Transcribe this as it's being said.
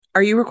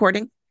Are you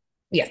recording?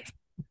 Yes.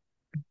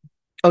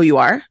 Oh, you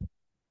are?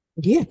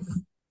 Yeah.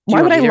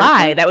 Why would I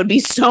lie? Record? That would be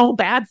so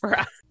bad for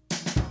us.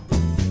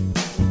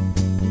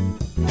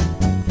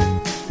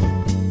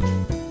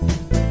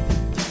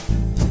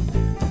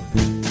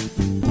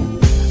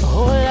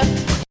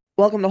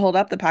 Welcome to Hold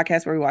Up, the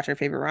podcast where we watch our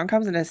favorite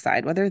rom-coms and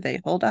decide whether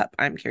they hold up.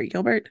 I'm Carrie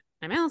Gilbert.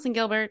 I'm Allison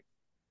Gilbert.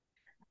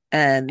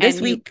 And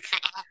this week...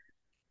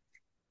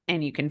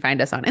 And you can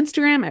find us on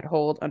Instagram at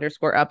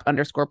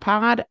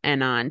hold_up_pod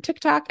and on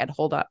TikTok at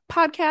Hold Up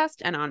Podcast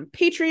and on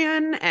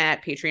Patreon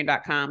at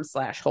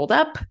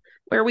patreon.com/holdup,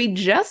 where we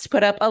just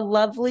put up a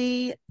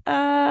lovely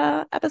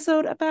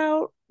episode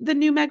about the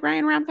new Meg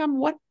Ryan rom-com,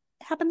 What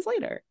Happens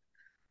Later,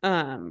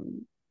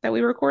 that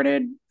we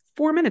recorded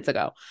 4 minutes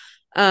ago.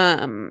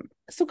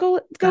 So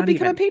go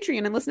become a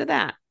Patreon and listen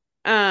to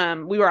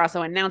that. We were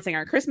also announcing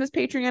our Christmas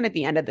Patreon at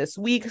the end of this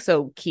week,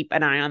 so keep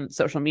an eye on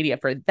social media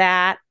for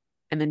that.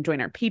 And then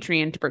join our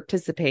Patreon to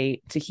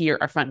participate to hear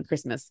our fun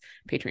Christmas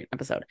Patreon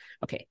episode.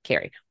 Okay,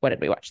 Carrie, what did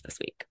we watch this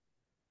week?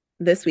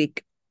 This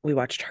week, we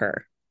watched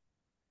Her.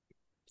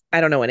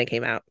 I don't know when it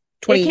came out.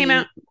 It came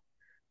out.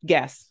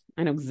 Guess.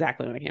 I know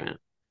exactly when it came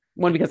out.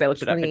 One, because I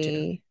looked it up.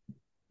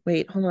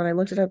 Wait, hold on. I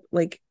looked it up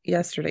like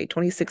yesterday,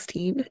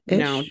 2016-ish?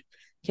 No,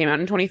 came out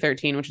in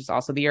 2013, which is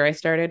also the year I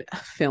started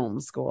film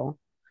school.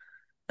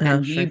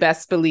 And you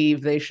best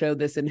believe they showed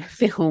this in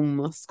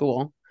film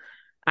school.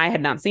 I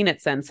had not seen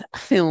it since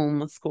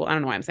film school. I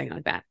don't know why I'm saying it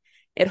like that.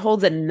 It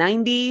holds a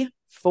 94%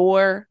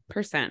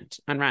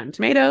 on Rotten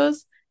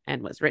Tomatoes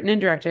and was written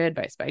and directed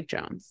by Spike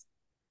Jonze.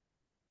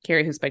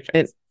 Carrie, who's Spike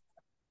Jonze?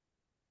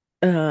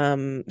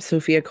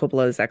 Sofia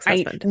Coppola's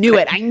ex-husband. I knew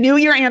it. I knew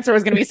your answer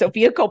was going to be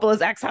Sofia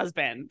Coppola's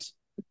ex-husband.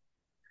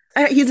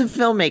 He's a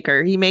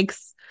filmmaker. He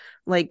makes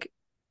like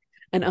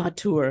an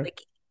auteur,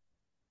 like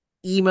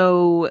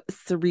emo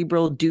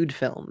cerebral dude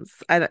films.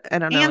 I don't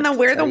know. And the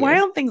Where the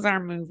Wild Things Are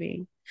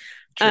movie.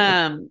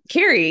 True.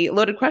 Carrie,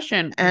 loaded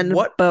question. And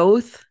what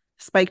both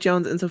Spike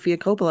Jonze and Sofia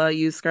Coppola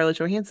use Scarlett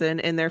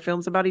Johansson in their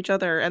films about each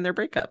other and their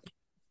breakup.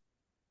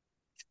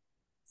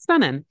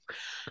 Stunning.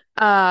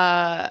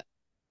 Carrie,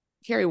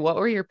 what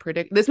were your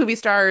This movie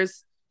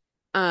stars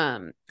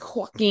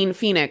Joaquin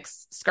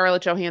Phoenix,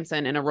 Scarlett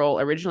Johansson in a role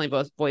originally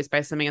voiced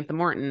by Samantha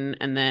Morton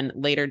and then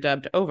later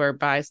dubbed over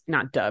by,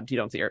 not dubbed, you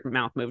don't see her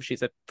mouth move,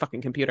 she's a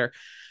fucking computer,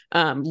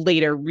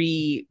 later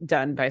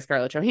redone by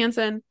Scarlett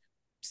Johansson.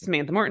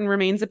 Samantha Morton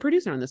remains a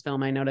producer on this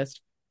film, I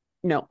noticed.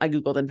 No, I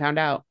Googled and found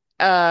out.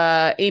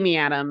 Amy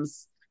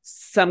Adams,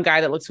 some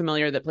guy that looks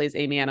familiar that plays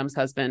Amy Adams'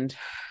 husband,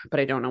 but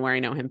I don't know where I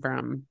know him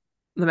from.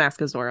 The Mask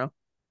of Zorro.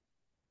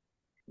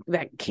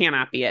 That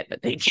cannot be it,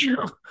 but thank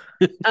you.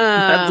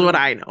 That's what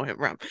I know him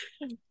from.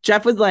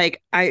 Jeff was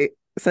like, I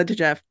said to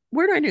Jeff,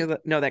 where do I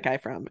know that guy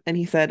from? And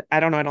he said, I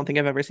don't know. I don't think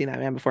I've ever seen that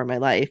man before in my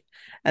life.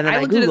 And then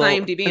I looked Googled,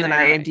 at his IMDb and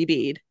I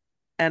IMDb'd.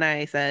 And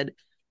I said,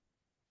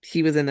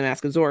 he was in The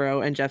Mask of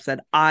Zorro. And Jeff said,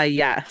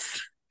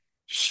 yes,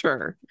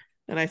 sure.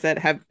 And I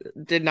said,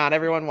 did not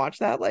everyone watch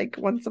that like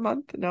once a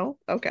month? No?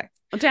 Okay.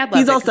 Well, Dad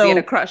loved he had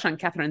a crush on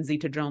Catherine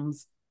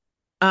Zeta-Jones.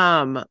 His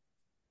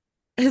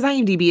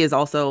IMDb is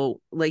also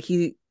like,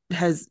 he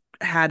has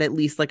had at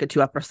least like a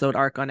 2-episode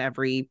arc on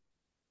every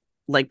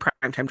like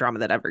primetime drama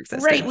that ever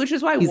existed. Right, which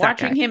is why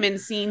watching him in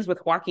scenes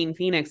with Joaquin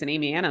Phoenix and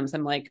Amy Adams,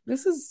 I'm like,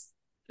 this is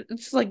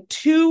just like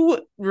two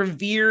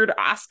revered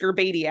Oscar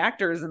baity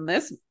actors in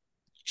this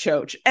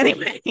choach.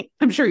 Anyway,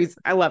 I'm sure he's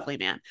a lovely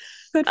man.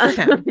 Good for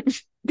him.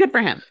 Good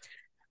for him.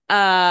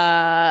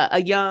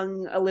 A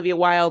young Olivia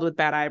Wilde with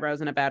bad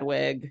eyebrows and a bad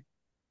wig.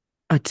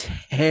 A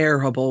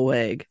terrible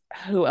wig.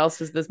 Who else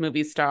does this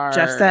movie star?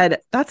 Jeff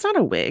said, that's not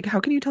a wig. How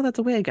can you tell that's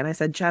a wig? And I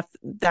said, Jeff,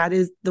 that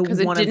is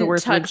one of the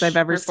worst wigs I've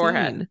ever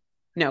seen.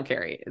 No,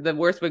 Carrie, the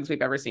worst wigs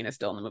we've ever seen is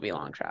still in the movie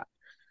Long Shot.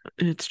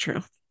 It's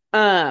true.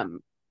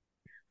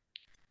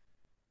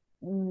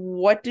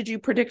 What did you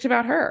predict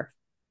about Her?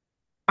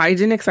 I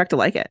didn't expect to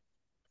like it.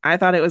 I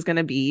thought it was going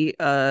to be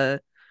a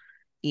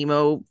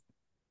emo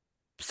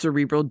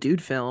cerebral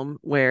dude film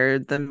where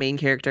the main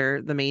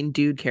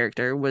dude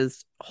character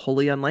was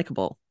wholly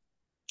unlikable.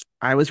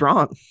 I was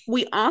wrong.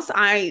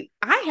 I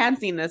had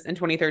seen this in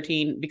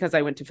 2013 because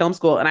I went to film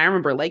school and I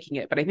remember liking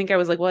it, but I think I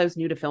was like, well, I was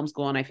new to film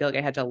school and I feel like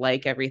I had to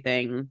like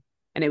everything.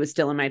 And it was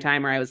still in my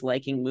time where I was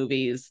liking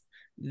movies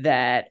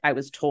that I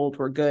was told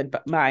were good,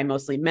 but by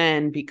mostly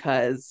men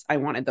because I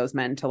wanted those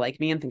men to like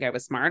me and think I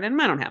was smart. And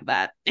I don't have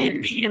that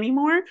in me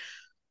anymore.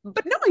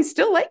 But no, I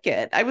still like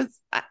it.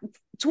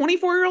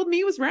 24-year-old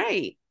me was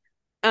right.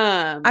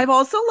 I've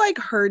also like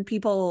heard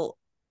people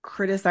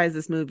criticize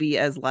this movie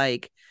as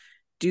like,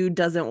 dude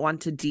doesn't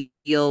want to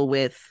deal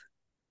with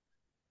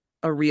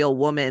a real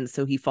woman,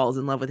 so he falls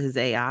in love with his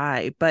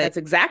AI. But that's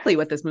exactly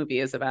what this movie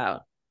is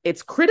about.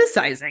 It's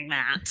criticizing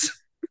that.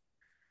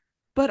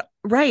 But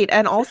right,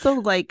 and also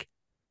like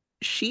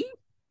she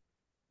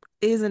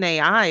is an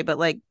AI, but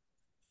like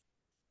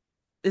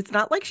it's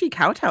not like she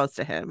kowtows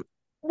to him.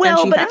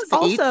 Well, but it's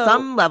also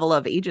some level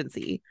of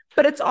agency.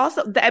 But it's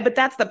also, but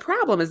that's the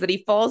problem, is that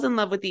he falls in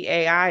love with the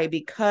AI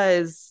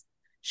because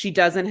She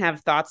doesn't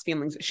have thoughts,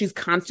 feelings. She's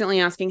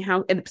constantly asking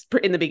how, in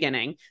the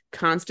beginning,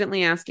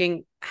 constantly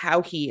asking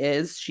how he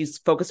is. She's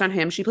focused on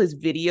him. She plays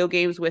video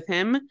games with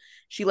him.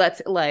 She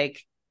lets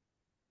like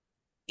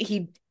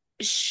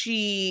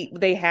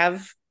they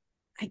have,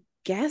 I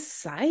guess,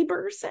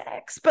 cyber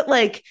sex, but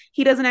like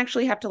he doesn't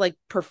actually have to like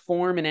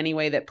perform in any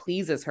way that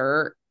pleases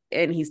her,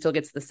 and he still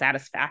gets the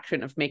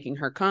satisfaction of making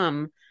her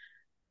come.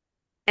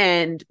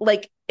 And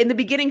like in the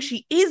beginning,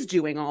 she is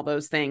doing all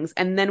those things.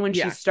 And then when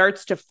she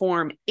starts to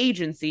form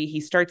agency, he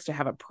starts to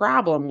have a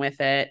problem with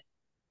it.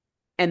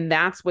 And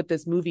that's what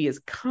this movie is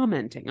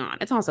commenting on.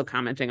 It's also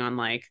commenting on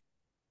like,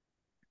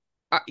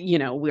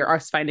 we're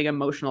us finding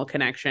emotional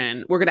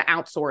connection. We're going to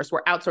outsource.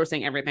 We're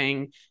outsourcing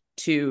everything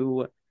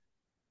to,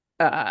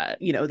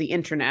 the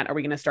internet. When are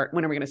we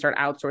going to start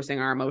outsourcing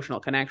our emotional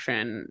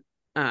connection?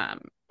 And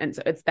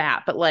so it's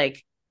that. But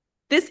like,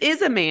 this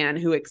is a man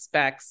who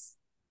expects,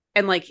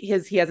 and like he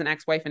has an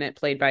ex-wife in it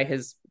played by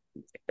his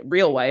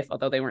real wife,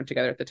 although they weren't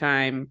together at the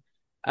time.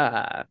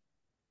 Mara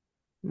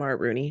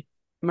Rooney.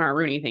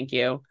 Thank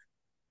you.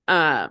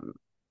 And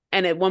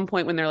at one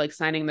point when they're like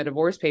signing the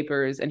divorce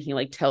papers and he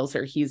like tells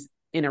her he's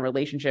in a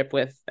relationship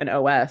with an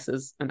OS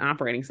as an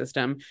operating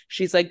system,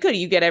 she's like, good,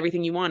 you get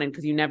everything you wanted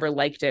because you never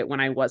liked it when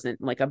I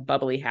wasn't like a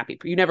bubbly, happy.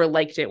 You never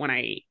liked it when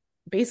I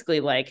basically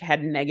like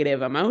had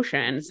negative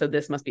emotion. So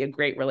this must be a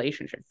great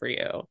relationship for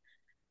you.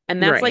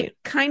 And that's like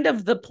kind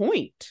of the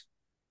point.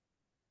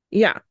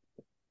 Yeah.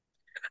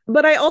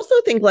 But I also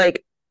think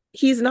like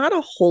he's not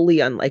a wholly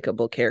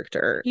unlikable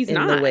character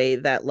in the way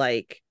that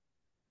like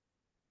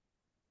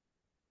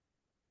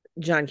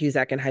John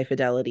Cusack in High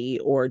Fidelity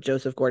or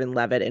Joseph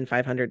Gordon-Levitt in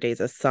 500 Days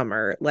of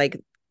Summer.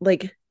 Like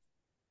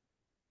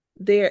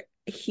there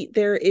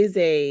is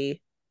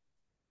a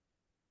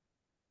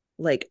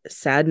like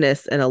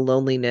sadness and a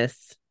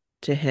loneliness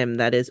to him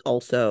that is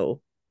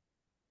also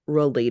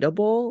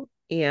relatable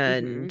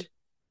and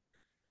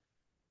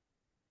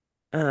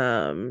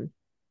and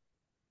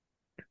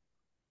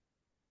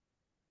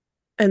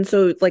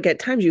so like at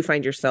times you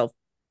find yourself,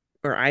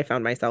 or I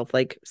found myself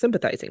like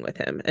sympathizing with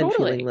him and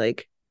feeling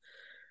like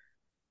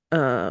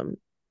and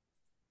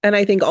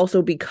I think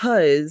also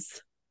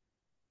because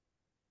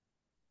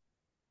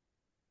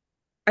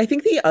I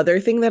think the other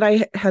thing that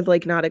I had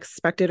like not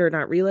expected or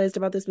not realized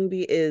about this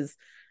movie is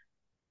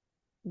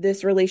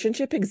this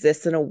relationship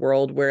exists in a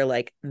world where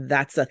like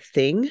that's a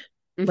thing.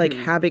 Like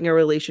having a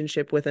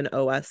relationship with an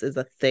OS is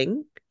a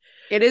thing.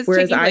 It is.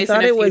 Whereas I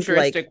thought it was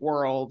like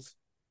world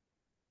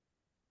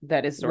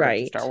that is sort of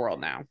just our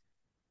world now.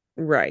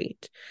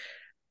 Right.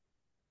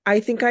 I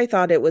think I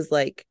thought it was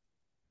like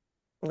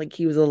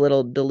he was a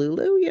little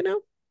delulu,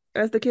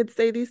 as the kids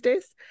say these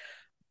days.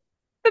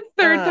 The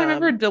third time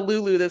I've heard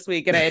delulu this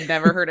week, and I had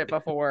never heard it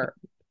before.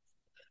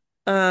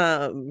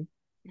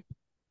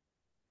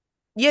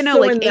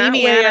 Like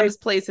Amy Adams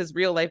plays his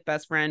real life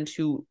best friend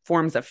who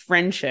forms a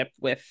friendship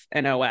with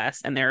an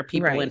OS, and there are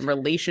people in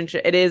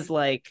relationship. It is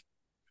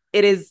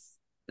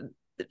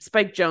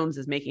Spike Jonze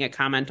is making a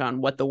comment on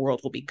what the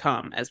world will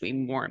become as we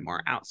more and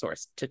more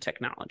outsource to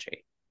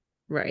technology.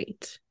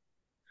 Right.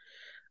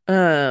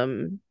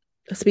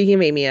 Speaking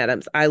of Amy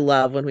Adams, I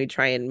love when we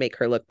try and make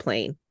her look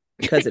plain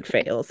because it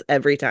fails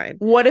every time.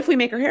 What if we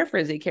make her hair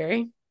frizzy,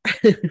 Carrie?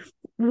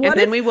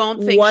 Then we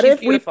won't think she's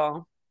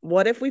beautiful.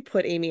 What if we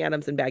put Amy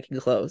Adams in baggy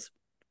clothes?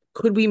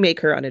 Could we make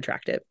her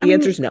unattractive? The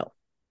answer is no.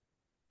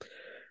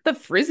 The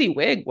frizzy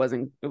wig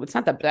it's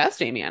not the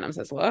best Amy Adams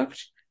has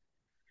looked.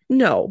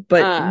 No,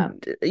 but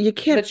you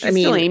can't. But she's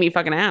still Amy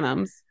fucking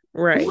Adams.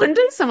 Right. One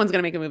day someone's going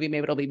to make a movie,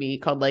 maybe it'll be me,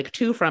 called like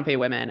Two Frumpy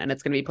Women, and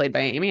it's going to be played by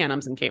Amy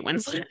Adams and Kate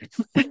Winslet.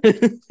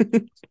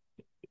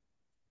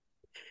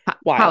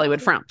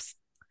 Hollywood frumps.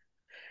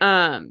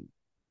 Yeah,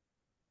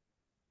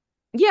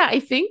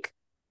 I think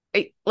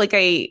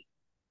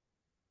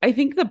I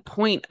think the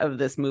point of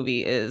this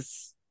movie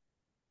is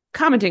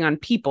commenting on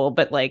people,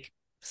 but like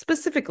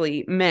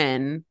specifically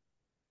men.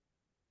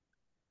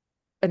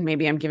 And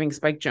maybe I'm giving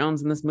Spike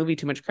Jonze in this movie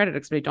too much credit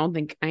because I don't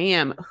think I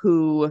am,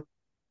 who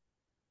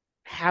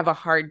have a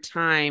hard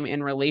time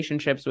in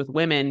relationships with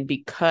women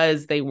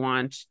because they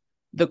want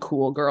the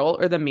cool girl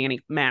or the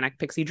manic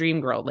pixie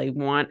dream girl. They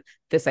want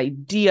this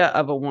idea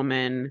of a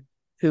woman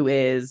who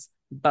is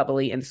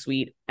bubbly and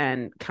sweet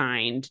and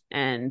kind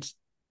and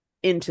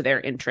into their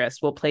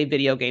interests, will play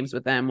video games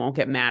with them, won't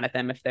get mad at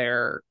them if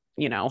they're,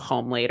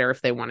 home later,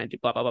 if they want to do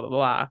blah, blah, blah, blah,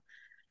 blah.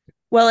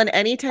 Well, and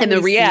anytime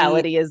the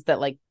reality is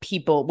that like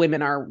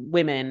women are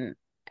women,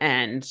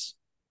 and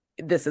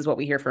this is what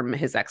we hear from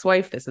his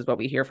ex-wife. This is what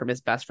we hear from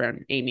his best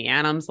friend, Amy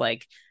Adams.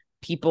 Like,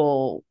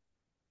 people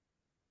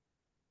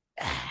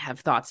have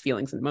thoughts,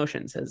 feelings, and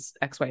emotions. His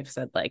ex-wife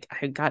said, like,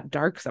 I got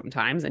dark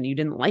sometimes and you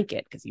didn't like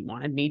it because you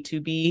wanted me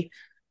to be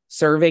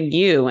serving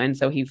you. And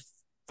so he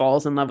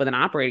falls in love with an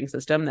operating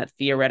system that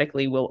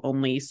theoretically will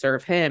only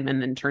serve him.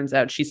 And then turns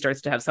out she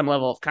starts to have some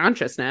level of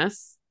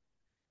consciousness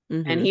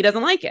and he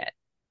doesn't like it.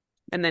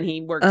 And then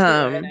he works through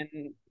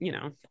it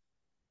and,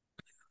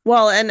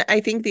 Well, and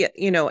I think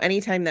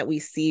anytime that we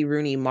see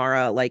Rooney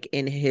Mara, like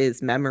in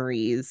his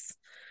memories,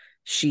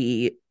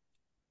 she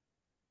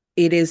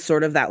it is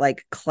sort of that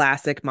like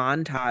classic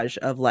montage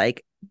of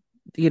like,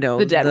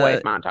 The dead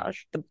wife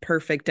montage. the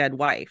perfect dead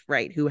wife,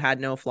 right? Who had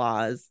no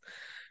flaws.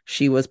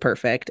 She was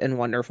perfect and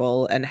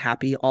wonderful and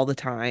happy all the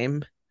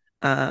time.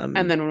 And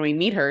Um, then when we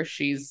meet her,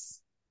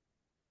 she's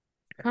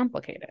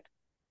complicated.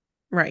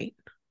 right.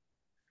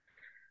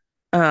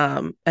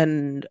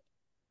 And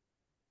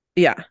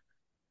yeah,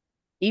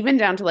 Even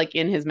down to like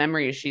in his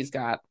memories, she's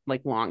got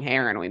like long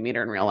hair, and when we meet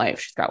her in real life,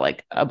 she's got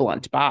like a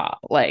blunt bob.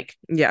 Like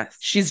yes,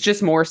 she's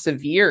just more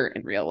severe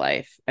in real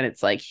life. And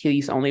it's like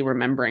he's only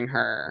remembering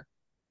her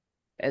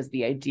as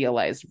the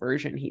idealized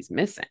version he's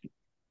missing.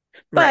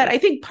 But right. I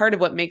think part of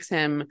what makes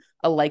him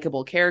a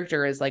likable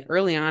character is like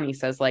early on, he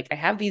says, like, I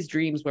have these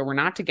dreams where we're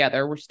not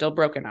together, we're still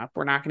broken up,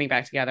 we're not getting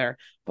back together,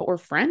 but we're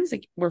friends.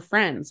 We're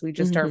friends. We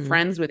just are Mm-hmm.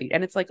 friends with each.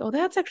 And it's like, oh,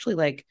 that's actually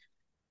like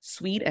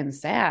sweet and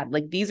sad.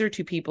 Like these are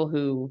two people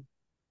who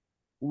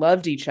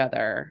loved each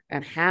other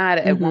and had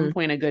at one Mm-hmm.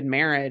 point a good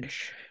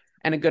marriage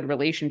and a good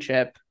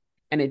relationship,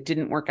 and it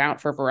didn't work out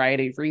for a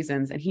variety of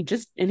reasons. And he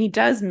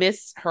does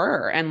miss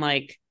her, and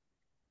like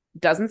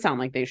doesn't sound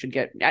like they should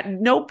get, at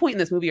no point in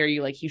this movie are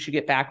you like he should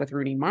get back with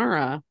Rooney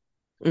Mara.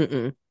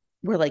 Mm-mm.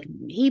 We're like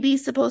maybe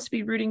supposed to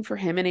be rooting for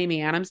him and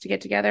Amy Adams to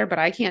get together, but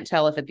I can't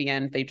tell if at the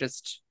end they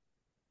just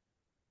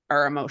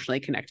are emotionally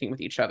connecting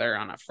with each other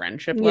on a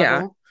friendship Yeah.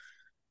 level.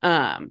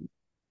 um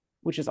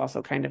which is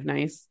also kind of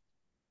nice.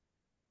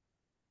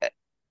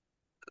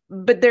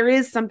 But there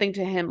is something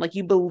to him, like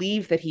you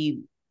believe that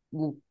he,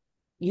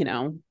 you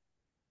know,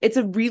 it's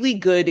a really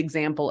good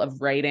example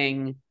of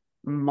writing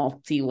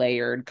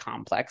multi-layered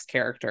complex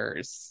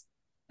characters.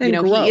 You And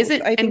know, he growth.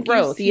 isn't, I and think you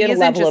growth, see he a isn't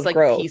level just of like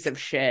piece growth. of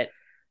shit,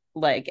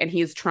 like, and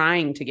he's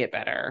trying to get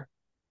better,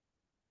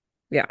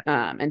 Yeah.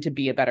 and to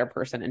be a better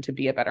person and to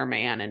be a better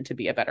man and to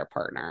be a better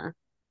partner.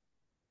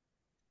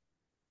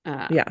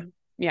 Yeah.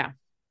 Yeah.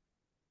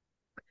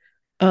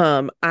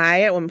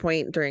 I at one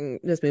point during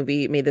this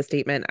movie made the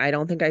statement, I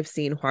don't think I've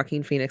seen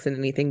Joaquin Phoenix in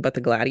anything but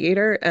The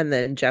Gladiator. And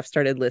then Jeff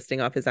started listing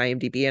off his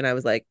IMDb, and I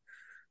was like,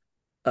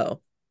 oh,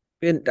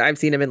 and I've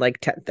seen him in like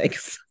 10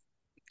 things.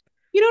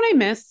 You know what I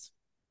miss?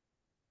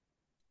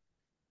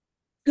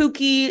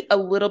 Kooky, a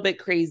little bit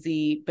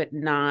crazy, but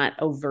not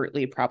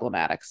overtly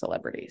problematic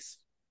celebrities.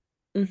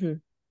 Hmm.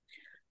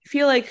 I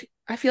feel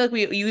like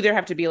we you either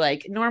have to be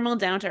like normal,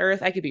 down to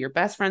earth. I could be your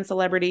best friend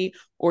celebrity,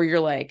 or you're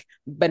like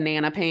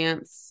banana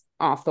pants,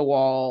 off the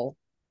wall,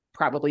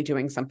 probably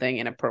doing something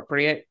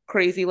inappropriate,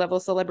 crazy level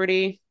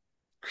celebrity.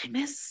 I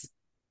miss.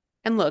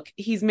 And look,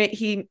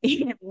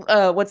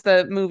 what's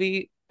the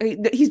movie?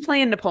 He's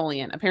playing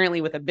Napoleon, apparently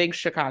with a big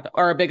Chicago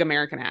or a big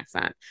American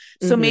accent.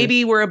 So Hmm.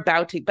 maybe we're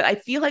about to, but I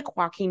feel like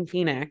Joaquin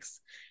Phoenix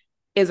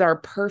is our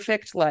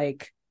perfect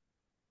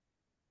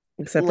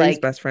Except that he's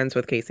like best friends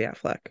with Casey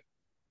Affleck.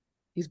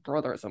 he's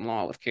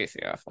brothers-in-law with Casey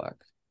Affleck.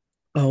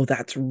 Oh,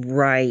 that's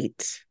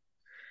right.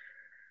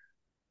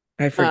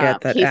 I forget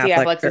that Casey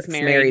Affleck is Affleck's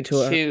married married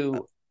to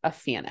to a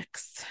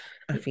Phoenix.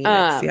 a Phoenix.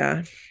 Um,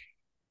 Yeah.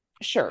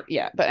 sure,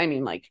 yeah, but I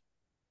mean, like,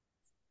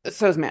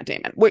 so is Matt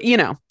Damon. You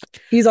know,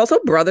 He's also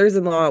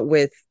brothers-in-law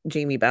with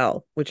Jamie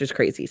Bell, which is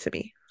crazy to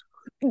me.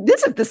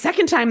 this is the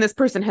second time this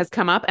person has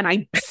come up, and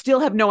I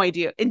still have no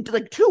idea in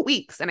like 2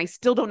 weeks, and I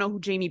still don't know who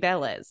Jamie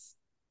Bell is.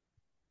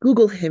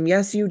 Google him.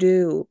 Yes, you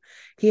do.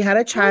 He had a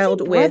How is he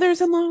child with,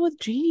 brothers-in-law with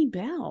Jamie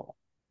Bell?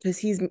 because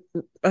he's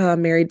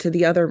married to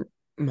the other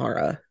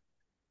Mara.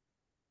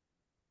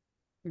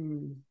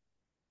 Hmm.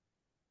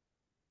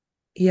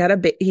 He had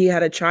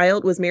a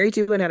child, was married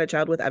to and had a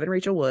child with Evan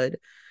Rachel Wood.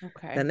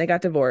 Okay. Then they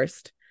got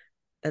divorced,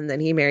 and then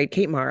he married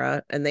Kate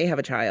Mara, and they have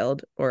a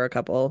child or a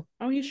couple.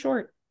 Oh, he's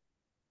short.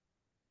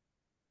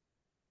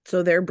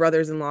 So they're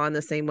brothers-in-law in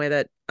the same way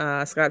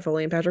that Scott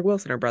Foley and Patrick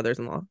Wilson are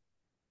brothers-in-law.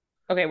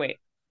 Okay, wait.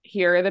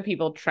 Here are the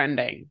people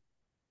trending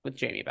with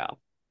Jamie Bell.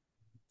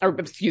 Or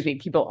excuse me,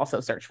 people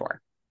also search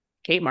for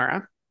Kate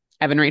Mara,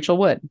 Evan Rachel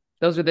Wood.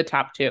 Those are the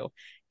top two.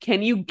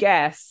 Can you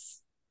guess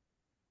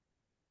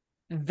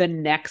the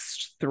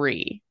next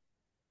three?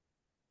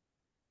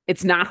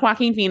 It's not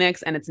Joaquin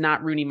Phoenix and it's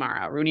not Rooney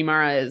Mara. Rooney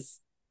Mara is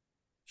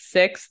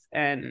sixth,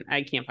 and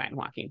I can't find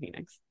Joaquin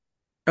Phoenix.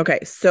 Okay,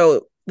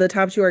 so the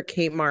top two are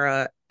Kate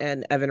Mara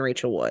and Evan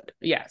Rachel Wood.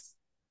 Yes.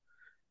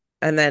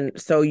 And then,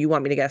 so you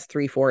want me to guess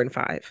 3, 4, and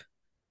 5?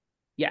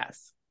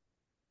 Yes.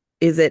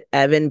 Is it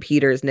Evan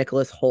Peters,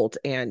 Nicholas Holt,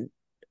 and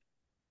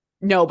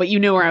No, but you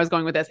knew where I was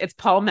going with this. It's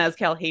Paul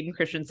Mescal, Hayden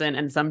Christensen,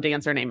 and some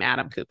dancer named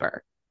Adam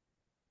Cooper,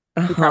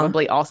 who uh-huh,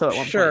 probably also at one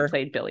point sure.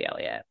 played Billy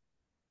Elliot.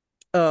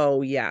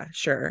 Oh yeah,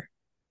 sure.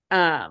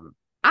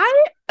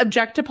 I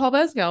object to Paul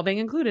Mescal being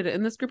included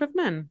in this group of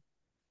men.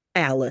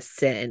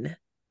 Allison.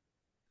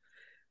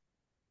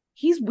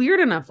 He's weird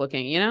enough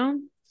looking, you know?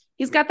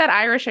 He's got that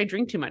Irish I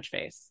drink too much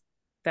face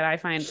that I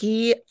find.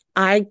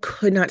 I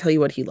could not tell you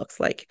what he looks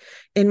like.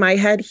 In my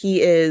head,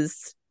 he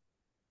is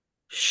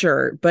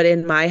sure, but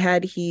in my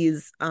head,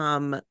 he's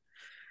Oh,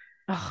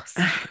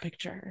 see the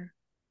picture.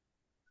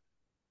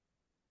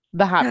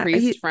 The hot yeah,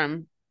 priest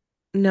from.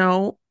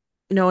 no,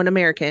 no, an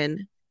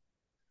American.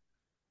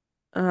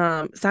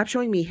 Stop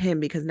showing me him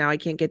because now I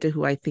can't get to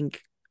who I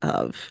think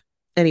of.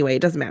 Anyway,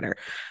 it doesn't matter.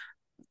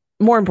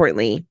 More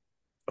importantly,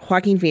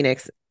 Joaquin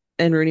Phoenix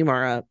and Rooney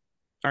Mara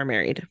are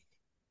married.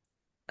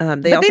 They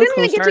But they also didn't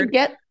even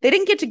co-starred. they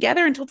didn't get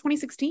together until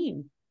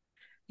 2016.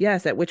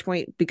 Yes, at which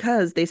point,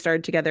 because they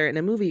starred together in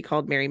a movie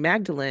called Mary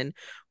Magdalene,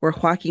 where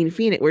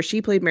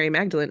she played Mary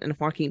Magdalene and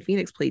Joaquin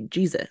Phoenix played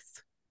Jesus.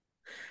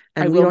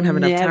 I And we will don't have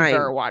enough never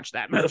time. watch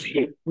that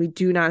movie. We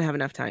do not have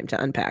enough time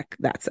to unpack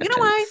that You know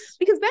why? sentence.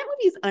 Because that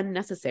movie is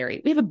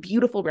unnecessary. We have a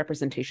beautiful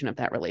representation of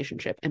that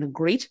relationship in a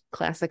great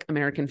classic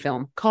American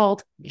film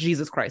called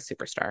Jesus Christ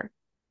Superstar.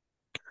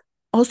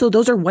 Also,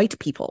 those are white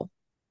people.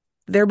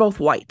 They're both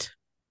white.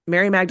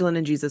 Mary Magdalene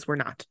and Jesus were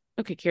not.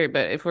 Okay, Carrie,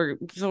 but if we're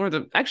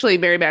actually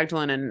Mary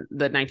Magdalene in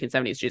the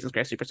 1970s, Jesus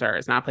Christ Superstar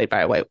is not played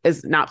by a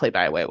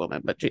white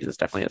woman, but Jesus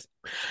definitely is.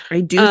 I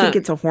do think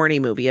it's a horny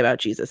movie about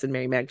Jesus and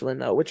Mary Magdalene,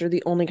 though, which are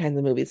the only kinds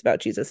of movies about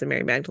Jesus and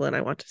Mary Magdalene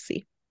I want to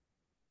see.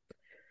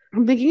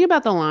 I'm thinking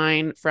about the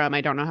line from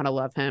I Don't Know How to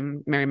Love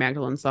Him, Mary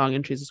Magdalene's song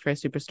in Jesus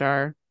Christ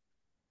Superstar,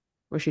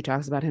 where she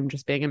talks about him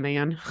just being a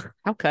man.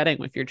 How cutting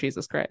with your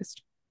Jesus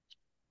Christ.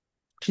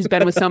 She's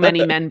been with so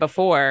many men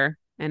before,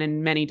 and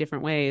in many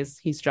different ways.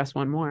 He's just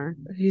one more.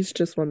 He's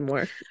just one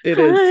more. It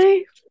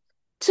I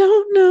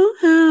don't know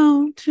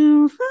how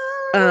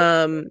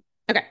to.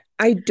 Okay.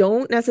 I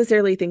don't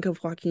necessarily think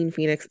of Joaquin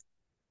Phoenix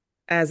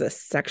as a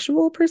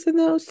sexual person,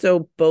 though.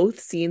 So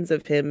both scenes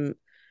of him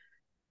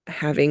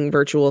having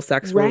virtual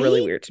sex were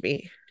really weird to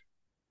me.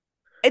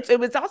 It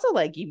was also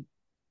like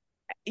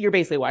you're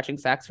basically watching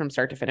sex from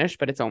start to finish,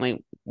 but it's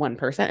only one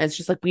person. It's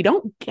just like we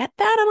don't get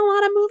that in a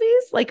lot of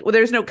movies. Like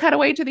there's no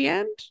cutaway to the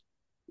end.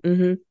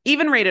 Mm-hmm.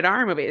 Even rated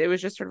R movie, it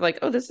was just sort of like,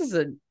 oh, this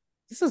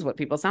is what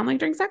people sound like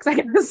during sex, I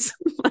guess.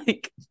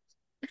 Like,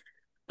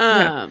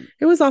 yeah,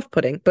 it was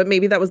off-putting, but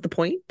maybe that was the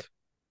point.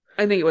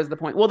 I think it was the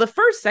point. Well, the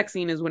first sex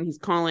scene is when he's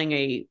calling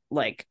I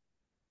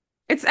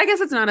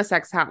guess it's not a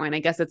sex hotline. I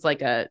guess it's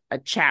like a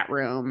chat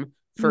room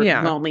for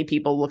lonely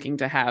people looking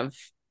to have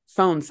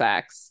phone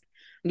sex.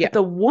 Yeah. But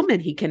the woman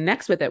he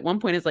connects with at one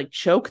point is like,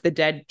 choke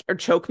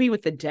me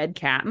with the dead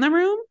cat in the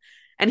room.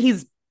 And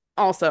he's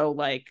also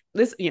like,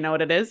 this, you know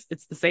what it is?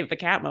 It's the save the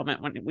cat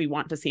moment when we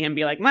want to see him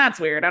be like, that's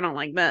weird. I don't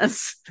like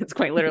this. It's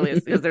quite literally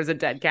because there's a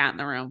dead cat in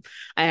the room.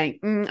 I'm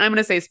going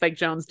to say Spike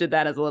Jonze did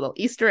that as a little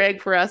Easter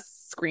egg for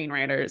us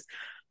screenwriters.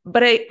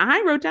 But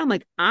I wrote down,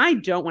 like, I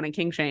don't want to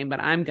kink shame, but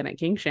I'm going to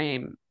kink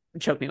shame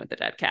choke me with the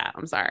dead cat.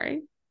 I'm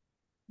sorry.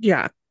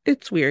 Yeah,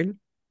 it's weird.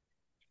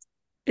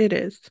 It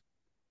is.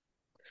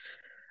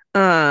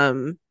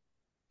 I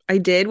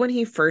did when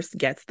he first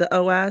gets the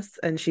OS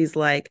and she's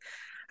like,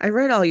 I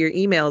read all your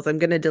emails. I'm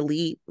going to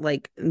delete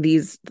like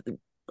these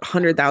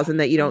 100,000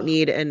 that you don't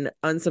need and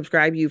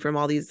unsubscribe you from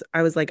all these.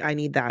 I was like, I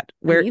need that.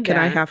 Where can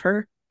I have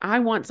her? I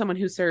want someone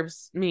who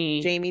serves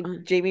me.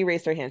 Jamie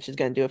raised her hand. She's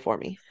going to do it for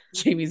me.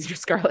 Jamie's your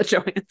Scarlett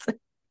Johansson.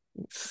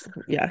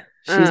 Yeah.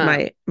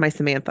 She's my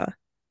Samantha.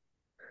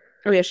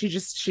 Oh yeah.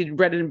 She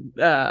read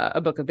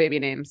a book of baby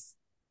names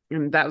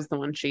and that was the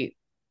one she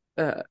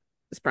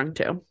sprung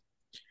to.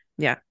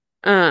 Yeah.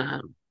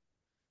 Poor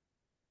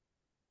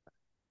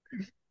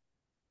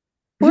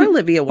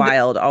Olivia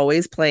Wilde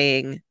always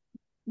playing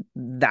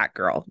that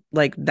girl,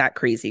 like that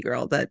crazy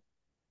girl that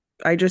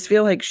I just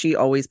feel like she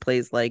always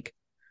plays like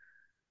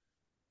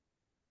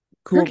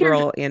cool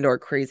girl and or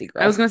crazy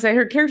girl. I was going to say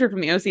her character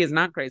from the OC is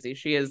not crazy.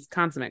 She is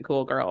consummate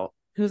cool girl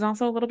who's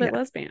also a little bit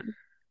lesbian.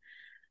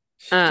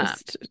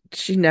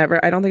 She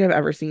never, I don't think I've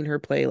ever seen her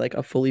play like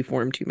a fully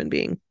formed human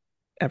being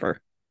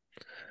ever.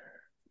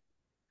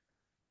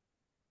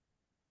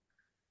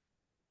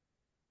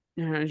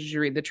 Did you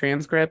read the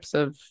transcripts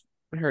of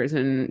hers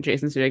and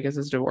Jason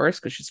Sudeikis' divorce?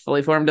 Because she's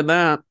fully formed in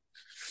that.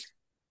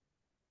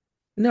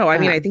 No, I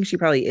mean, I think she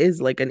probably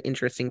is like an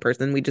interesting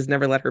person. We just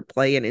never let her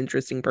play an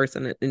interesting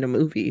person in a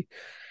movie.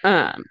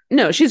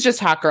 No, she's just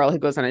hot girl who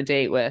goes on a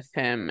date with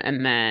him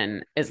and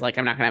then is like,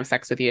 I'm not gonna have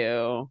sex with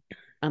you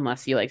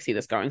unless you like see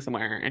this going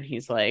somewhere. And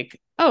he's like,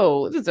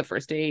 oh, this is a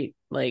first date.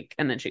 Like,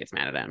 and then she gets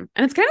mad at him.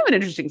 And it's kind of an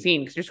interesting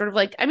scene because you're sort of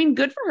like, I mean,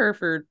 good for her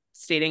for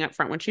stating up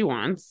front what she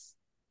wants.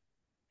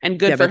 And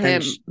good for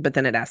him. But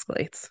then it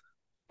escalates.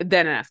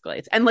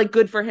 And like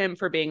good for him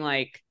for being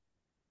like,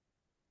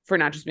 for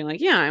not just being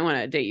like, yeah, I want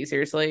to date you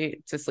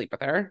seriously to sleep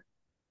with her.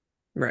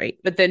 Right.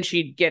 But then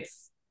she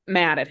gets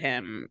mad at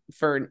him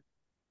for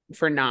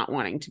not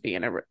wanting to be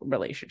in a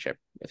relationship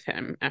with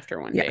him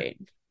after one date.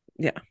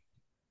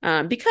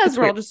 Yeah. Because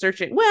we're all just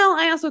searching. Well,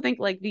 I also think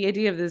like the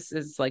idea of this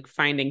is like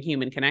finding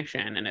human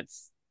connection and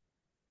it's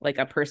like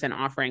a person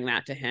offering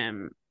that to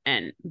him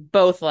and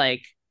both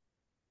like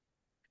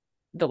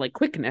the like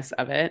quickness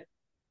of it,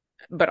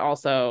 but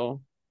also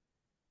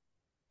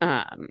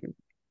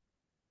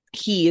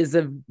he is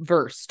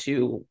averse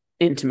to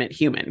intimate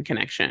human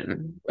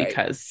connection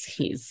because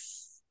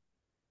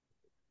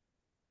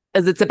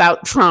as it's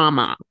about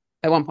trauma.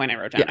 At one point I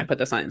wrote down, I put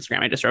this on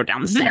Instagram, I just wrote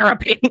down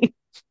therapy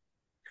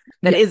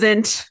that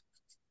isn't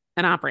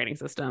an operating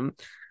system.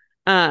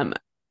 No,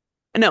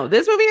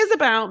 this movie is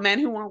about men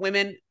who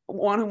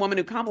want a woman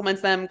who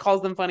compliments them,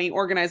 calls them funny,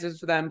 organizes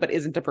for them, but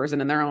isn't a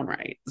person in their own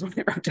right, is what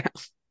I wrote down.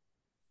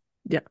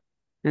 Yeah.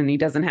 and he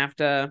doesn't have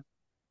to,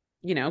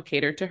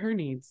 cater to her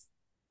needs.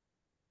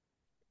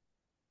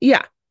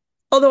 Yeah.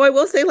 Although I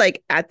will say,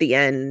 like, at the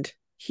end,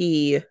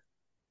 he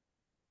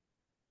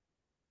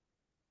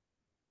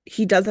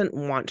doesn't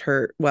want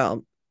her.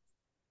 Well,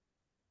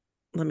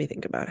 let me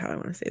think about how I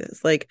want to say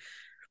this. Like,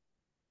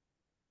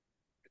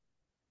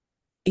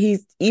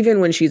 he's even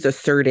when she's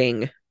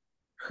asserting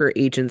her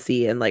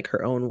agency and like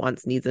her own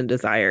wants, needs, and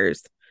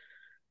desires,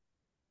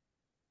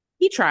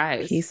 He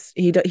tries.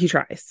 he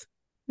tries.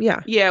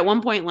 Yeah. Yeah, at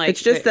one point, like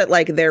It's just that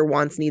like their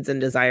wants, needs,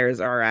 and desires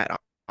are at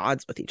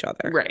odds with each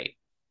other. right.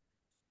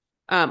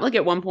 Like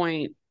at one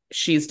point,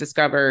 she's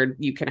discovered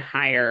you can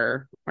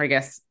hire, or I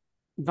guess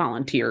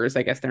volunteers.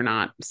 I guess they're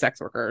not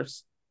sex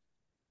workers,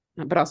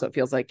 but also it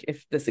feels like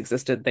if this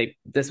existed,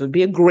 this would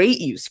be a great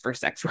use for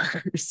sex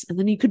workers, and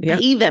then you could Yeah.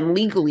 pay them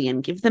legally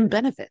and give them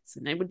benefits,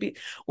 and it would be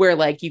where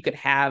like you could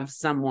have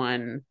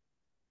someone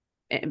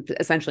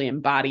essentially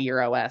embody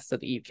your OS so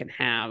that you can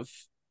have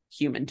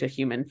human to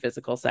human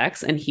physical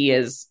sex, and he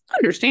is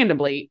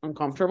understandably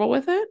uncomfortable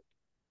with it.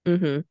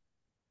 Mm-hmm.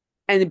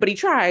 But he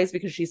tries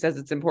because she says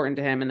it's important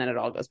to him, and then it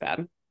all goes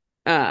bad.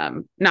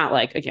 Not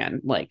like again,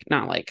 like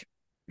not like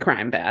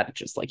crime bad,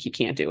 just like he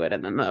can't do it,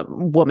 and then the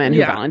woman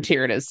who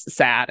volunteered is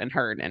sad and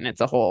hurt, and it's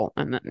a whole,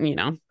 and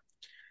then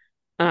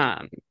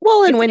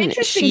well, and when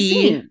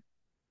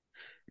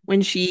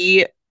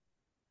she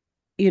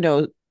you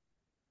know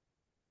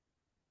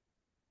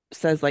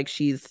says like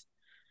she's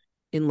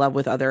in love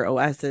with other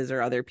OSs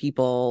or other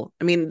people.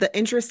 I mean, the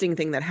interesting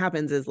thing that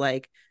happens is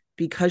like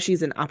because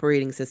she's an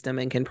operating system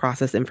and can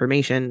process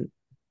information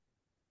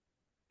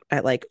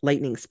at like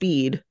lightning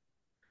speed,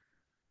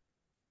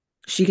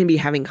 she can be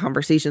having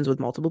conversations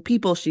with multiple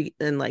people. She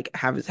and like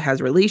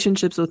has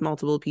relationships with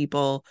multiple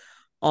people,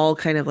 all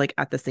kind of like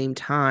at the same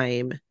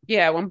time.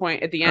 Yeah, at one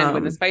point at the end,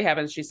 when this fight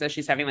happens, she says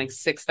she's having like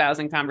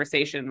 6,000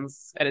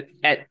 conversations at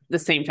the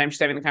same time she's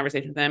having the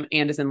conversation with them,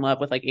 and is in love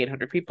with like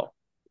 800 people.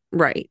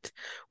 Right.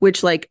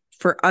 Which like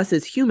for us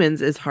as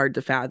humans is hard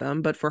to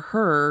fathom, but for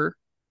her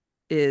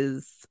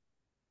is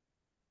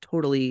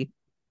totally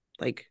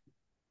like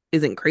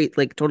isn't great,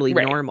 like totally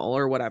normal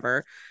or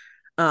whatever.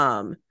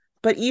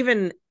 But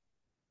even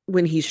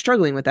when he's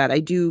struggling with that, I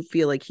do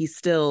feel like he's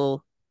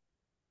still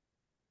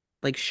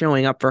like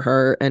showing up for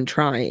her and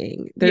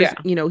trying. There's,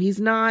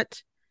 he's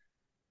not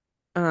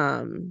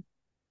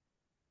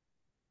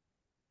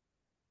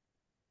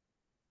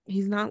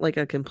he's not like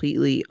a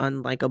completely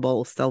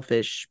unlikable,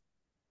 selfish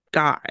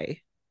guy.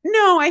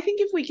 No, I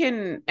think if we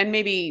can, and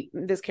maybe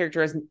this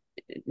character has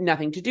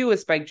nothing to do with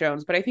Spike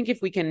Jonze, but I think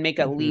if we can make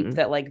a leap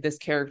that like this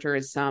character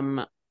is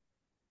some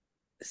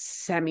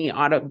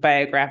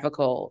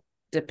semi-autobiographical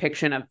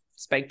depiction of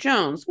Spike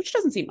Jonze, which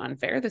doesn't seem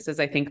unfair. This is,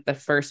 I think, the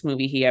first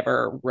movie he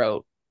ever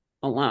wrote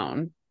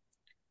alone.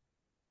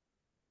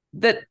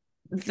 That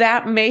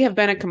may have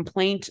been a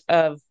complaint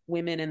of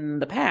women in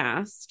the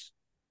past.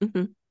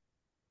 Mm-hmm.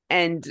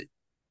 And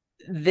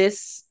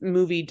this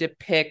movie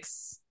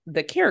depicts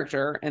the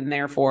character, and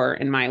therefore,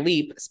 in my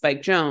leap,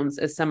 Spike Jonze,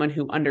 as someone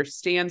who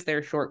understands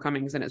their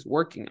shortcomings and is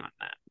working on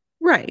that.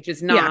 Right. Which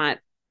is not,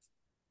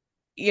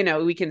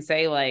 we can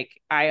say, like,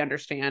 I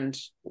understand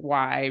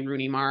why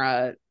Rooney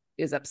Mara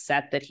is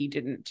upset that he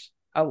didn't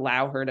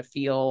allow her to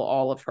feel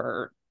all of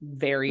her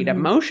varied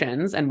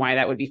emotions and why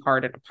that would be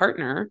hard in a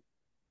partner.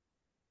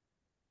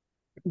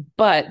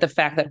 But the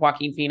fact that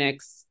Joaquin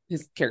Phoenix,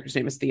 his character's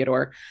name is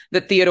Theodore,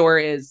 that Theodore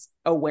is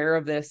aware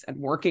of this and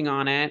working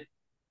on it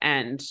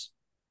and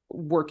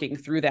working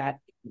through that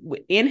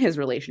in his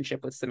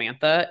relationship with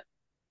Samantha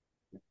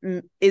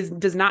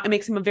it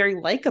makes him a very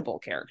likable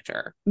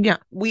character. Yeah.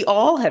 We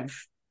all have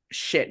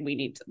shit we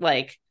need to,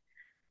 like,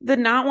 the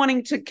not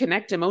wanting to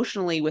connect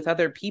emotionally with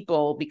other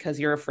people because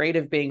you're afraid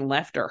of being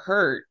left or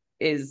hurt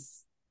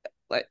is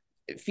like,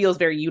 it feels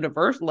very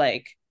universal.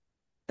 Like,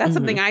 that's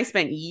something I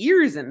spent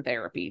years in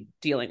therapy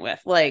dealing with.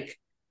 Like,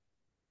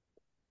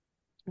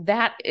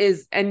 that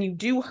is, and you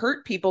do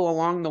hurt people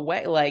along the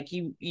way. Like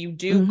you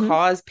do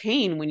cause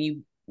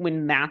pain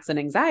when that's an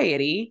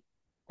anxiety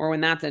or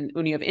when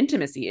you have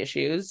intimacy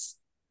issues.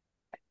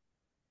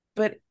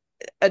 But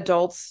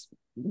adults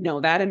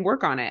know that and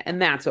work on it.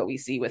 And that's what we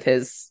see with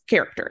his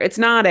character. It's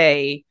not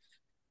a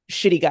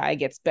shitty guy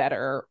gets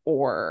better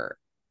or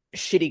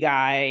shitty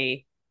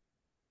guy,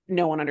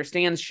 no one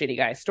understands shitty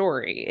guy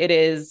story. It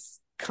is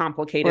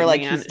complicated. Or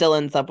like he still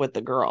ends up with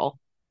the girl.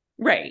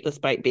 Right.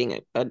 Despite being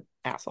an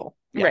asshole.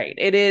 Yeah. Right.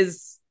 It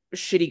is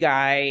shitty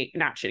guy,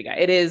 not shitty guy.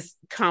 It is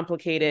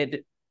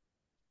complicated,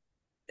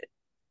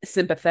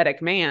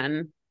 sympathetic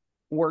man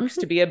works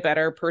to be a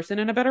better person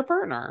and a better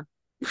partner.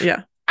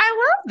 Yeah.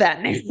 I love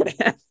that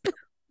narrative.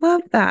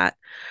 Love that.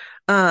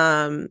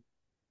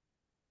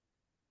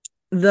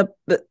 The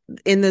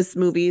in this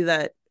movie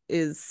that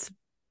is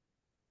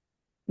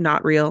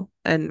not real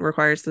and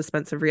requires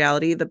suspense of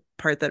reality, the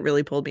part that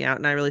really pulled me out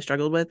and I really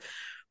struggled with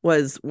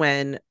was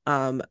when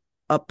a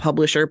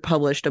publisher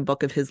published a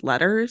book of his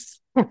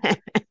letters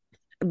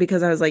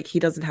because I was like, he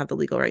doesn't have the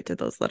legal right to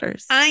those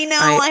letters. I know.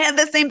 I had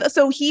the same.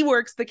 So he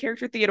works the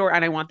character Theodore,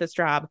 and I want this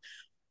job,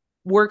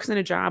 works in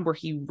a job where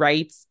he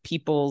writes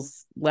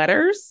people's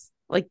letters.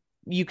 Like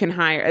you can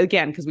hire,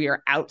 again, because we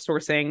are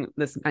outsourcing,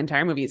 this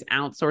entire movie is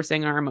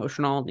outsourcing our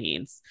emotional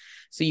needs.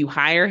 So you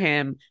hire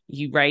him,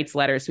 he writes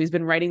letters. So he's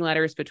been writing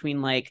letters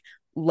between like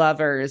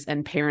lovers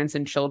and parents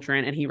and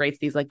children. And he writes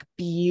these like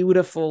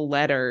beautiful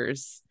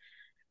letters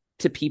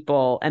to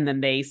people. And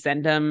then they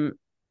send him,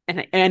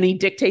 and he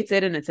dictates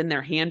it and it's in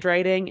their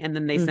handwriting. And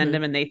then they send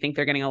him and they think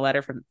they're getting a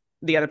letter from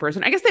the other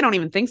person. I guess they don't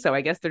even think so.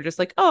 I guess they're just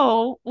like,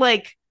 oh,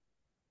 like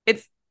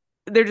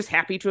they're just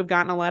happy to have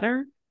gotten a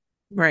letter.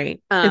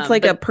 Right. It's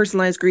like a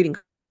personalized greeting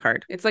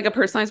card. It's like a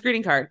personalized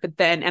greeting card. But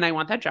then, and I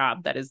want that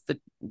job.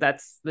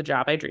 That's the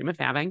job I dream of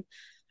having.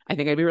 I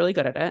think I'd be really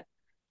good at it.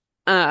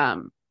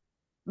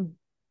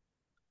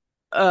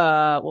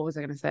 What was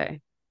I gonna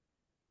say?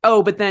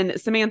 Oh, but then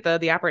Samantha,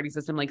 the operating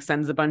system, like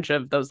sends a bunch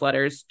of those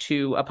letters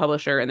to a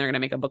publisher and they're gonna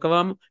make a book of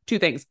them. Two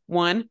things.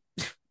 One,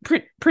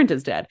 print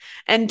is dead.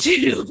 And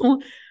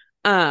two,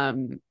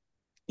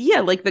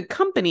 yeah, like the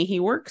company he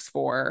works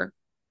for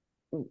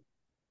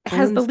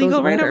has the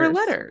legal right over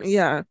letters.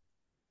 Yeah.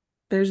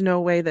 There's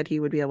no way that he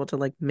would be able to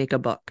like make a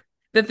book.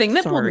 The thing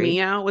that pulled me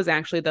out was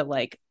actually that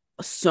like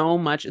so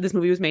much, this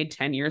movie was made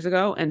 10 years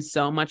ago, and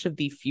so much of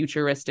the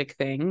futuristic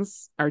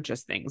things are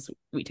just things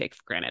we take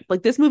for granted.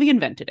 Like this movie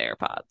invented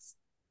AirPods.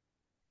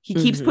 He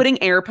keeps putting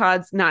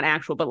AirPods, not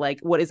actual, but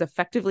like what is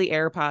effectively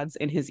AirPods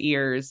in his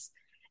ears.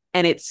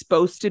 And it's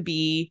supposed to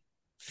be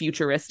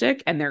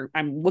futuristic. And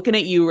I'm looking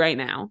at you right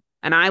now.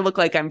 And I look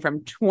like I'm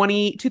from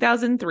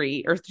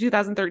 2003 or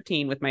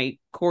 2013 with my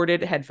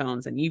corded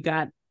headphones, and you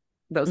got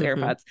those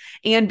AirPods,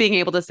 and being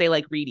able to say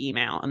like read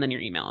email and then your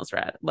email is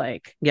read.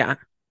 Like, yeah,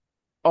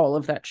 all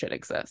of that shit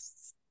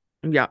exists.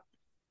 Yeah.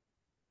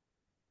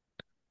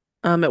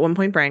 At one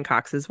point Brian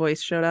Cox's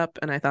voice showed up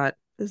and I thought,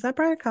 is that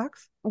Brian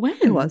Cox? When?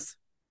 It was.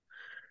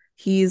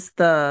 He's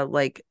the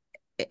like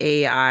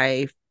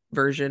AI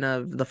version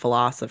of the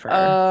philosopher.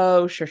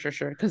 Oh, sure.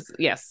 Because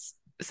yes,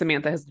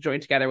 Samantha has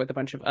joined together with a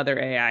bunch of other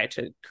AI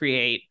to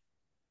create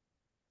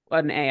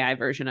an AI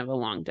version of a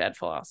long dead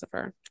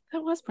philosopher.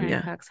 That was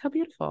Brian Cox. How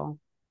beautiful.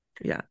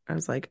 Yeah. I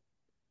was like,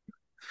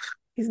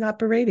 he's not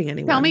berating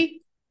anyone.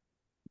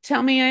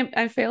 Tell me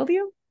I failed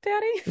you,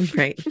 Daddy.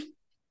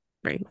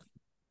 Right.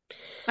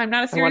 I'm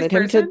not a serious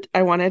person.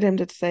 I wanted him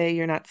to say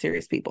you're not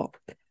serious people.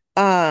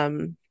 Yeah,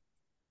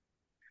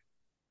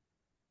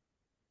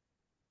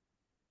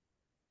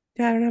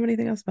 I don't have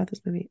anything else about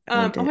this movie.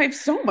 I have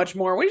so much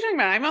more. What are you talking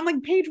about? I'm on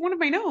like page 1 of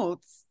my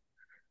notes.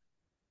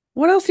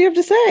 What else do you have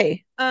to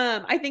say?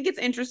 I think it's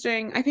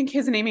interesting. I think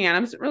his and Amy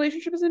Adams'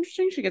 relationship is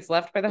interesting. She gets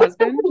left by the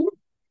husband.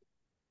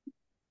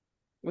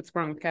 What's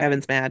wrong with Kevin?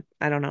 Kevin's mad.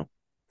 I don't know.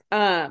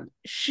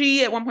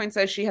 She at one point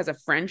says she has a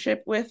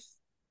friendship with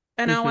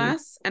an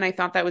OS, and I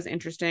thought that was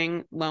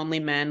interesting. Lonely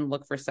men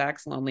look for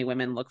sex. Lonely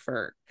women look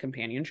for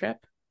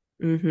companionship.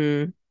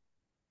 I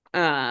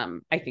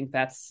think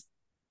that's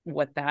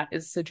what that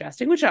is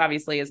suggesting, which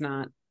obviously is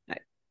not.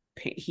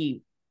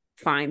 He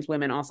finds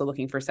women also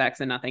looking for sex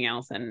and nothing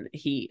else, and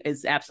he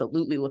is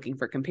absolutely looking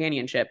for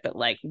companionship, but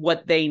like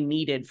what they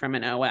needed from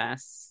an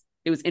OS,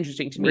 it was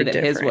interesting to me that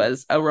his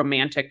was a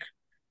romantic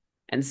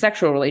and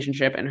sexual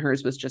relationship, and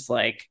hers was just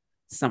like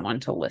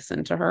someone to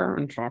listen to her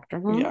and talk to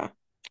her.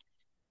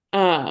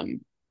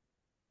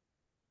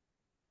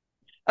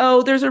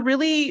 Oh, there's a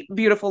really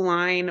beautiful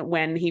line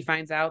when he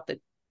finds out that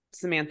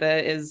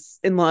Samantha is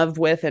in love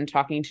with and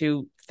talking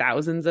to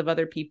thousands of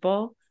other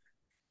people.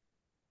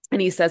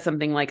 And he says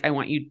something like,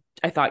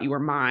 I thought you were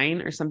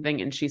mine or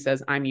something. And she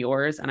says, I'm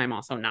yours and I'm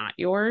also not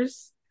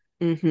yours.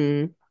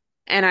 And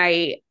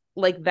I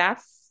like,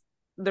 that's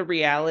the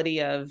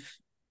reality of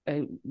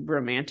a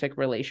romantic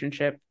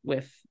relationship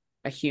with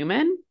a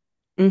human.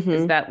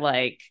 Is that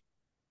like,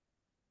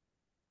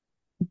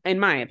 in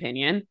my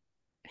opinion,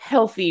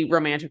 healthy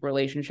romantic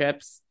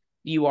relationships,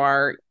 you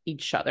are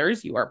each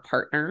other's, you are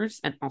partners,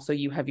 and also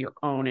you have your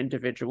own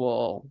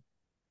individual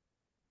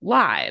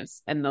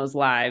lives, and those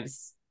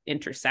lives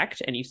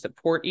intersect and you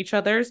support each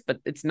other's, but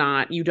it's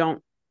not, you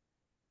don't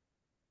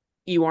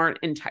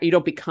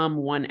become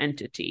one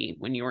entity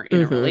when you're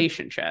in a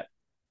relationship.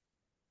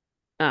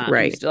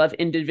 You still have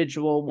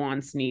individual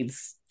wants,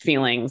 needs,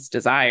 feelings,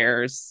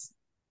 desires,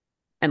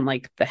 and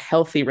like the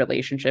healthy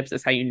relationships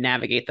is how you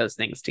navigate those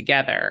things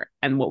together.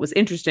 And what was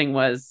interesting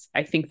was,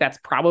 I think that's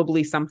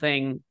probably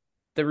something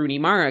the Rooney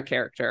Mara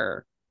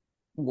character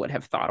would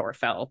have thought or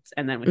felt.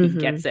 And then when he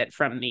gets it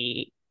from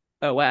the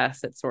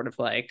OS, it's sort of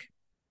like,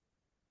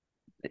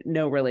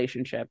 no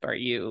relationship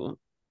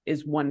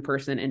is one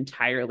person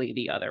entirely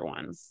the other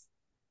one's.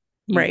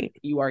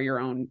 You are your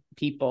own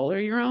people, or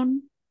your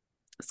own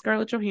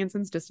Scarlett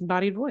Johansson's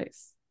disembodied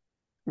voice.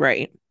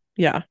 Right.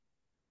 Yeah.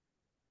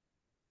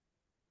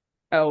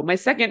 Oh, my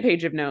second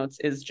page of notes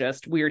is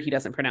just weird. He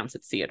doesn't pronounce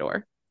it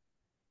Theodore.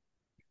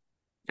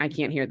 I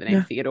can't hear the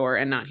name Theodore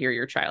and not hear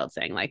your child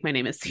saying, like, my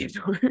name is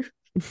Theodore.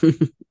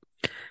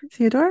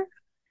 Theodore?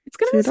 It's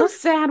going to be so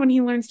sad when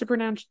he learns to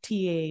pronounce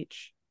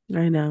TH.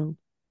 I know.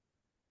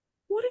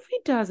 What if he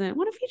doesn't?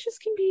 What if he just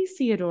can be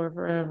Theodore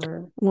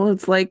forever? Well,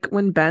 it's like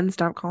when Ben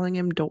stopped calling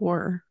him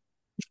Door.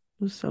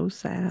 was so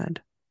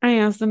sad. I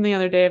asked them the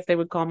other day if they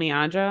would call me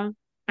Aja,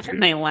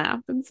 and they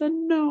laughed and said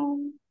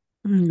no.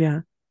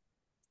 Yeah.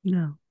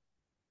 No.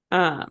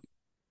 Um,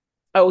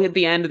 oh, at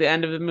the end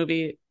of the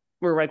movie,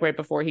 we're like right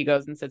before he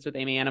goes and sits with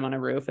Amy Adam on a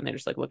roof, and they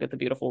just like look at the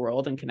beautiful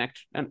world and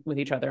connect with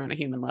each other on a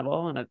human level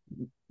on a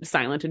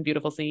silent and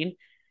beautiful scene.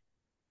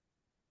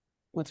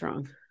 What's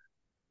wrong?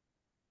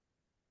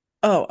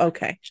 Oh,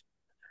 okay.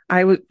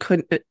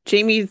 Couldn't.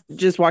 Jamie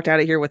just walked out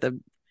of here with a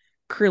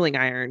curling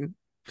iron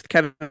with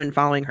Kevin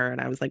following her, and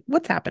I was like,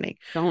 "What's happening?"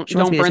 She wants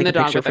Don't me to burn take the a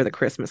dog picture with for him. the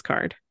Christmas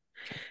card.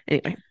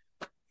 Anyway,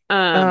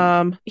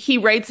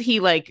 He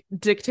like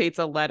dictates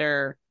a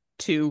letter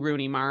to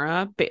Rooney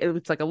Mara.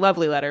 It's like a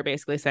lovely letter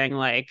basically saying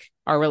like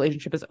our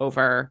relationship is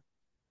over.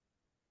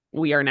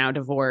 We are now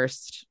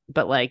divorced,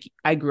 but like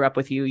I grew up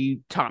with you.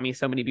 You taught me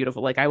so many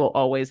beautiful, like I will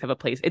always have a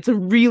place. It's a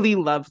really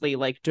lovely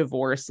like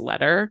divorce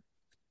letter,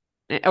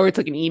 or it's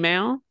like an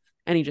email,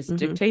 and he just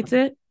dictates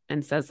it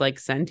and says like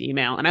send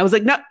email. And I was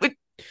like, no,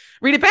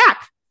 read it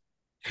back.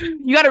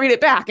 You got to read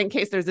it back in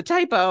case there's a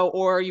typo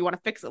or you want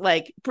to fix it.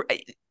 Like,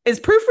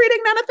 is proofreading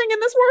not a thing in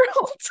this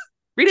world?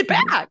 Read it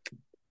back.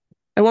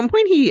 At one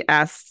point, he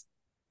asks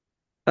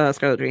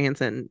Scarlett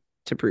Johansson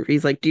to proof.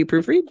 He's like, "Do you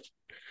proofread?"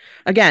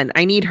 Again,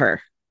 I need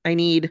her. I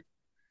need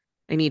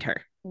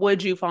her.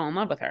 Would you fall in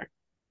love with her?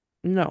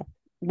 No.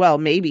 Well,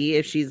 maybe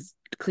if she's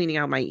cleaning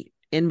out my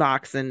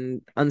inbox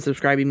and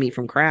unsubscribing me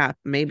from crap,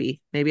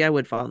 maybe I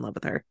would fall in love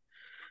with her.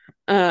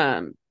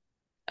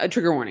 A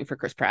trigger warning for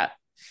Chris Pratt.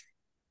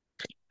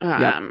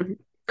 Yep.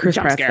 Chris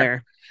Pratt's scare.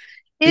 there.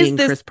 Is being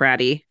this Chris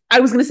Pratty? I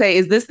was gonna say,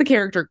 is this the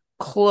character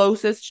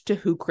closest to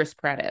who Chris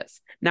Pratt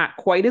is? Not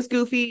quite as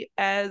goofy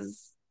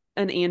as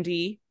an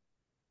Andy.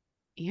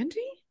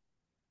 Andy?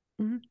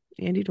 Mm-hmm.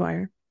 Andy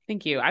Dwyer.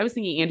 Thank you. I was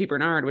thinking Andy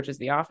Bernard, which is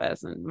The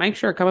Office, and Mike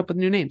Schur come up with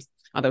new names,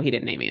 although he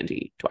didn't name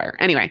Andy Dwyer.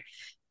 Anyway,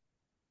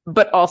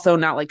 but also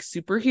not like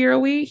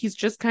superhero-y. He's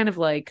just kind of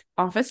like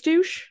office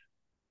douche.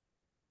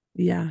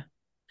 Yeah.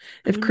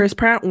 If Chris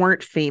Pratt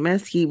weren't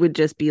famous, he would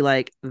just be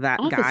like that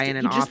Office guy in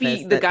an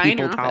office that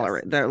people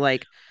tolerate. They're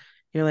like,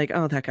 you're like,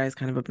 oh, that guy's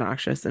kind of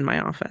obnoxious in my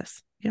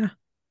office. Yeah.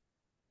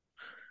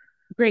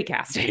 Great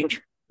casting.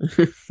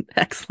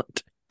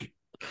 Excellent.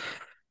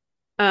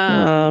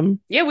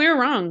 Yeah, we were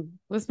wrong.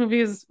 This movie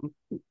is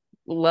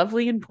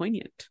lovely and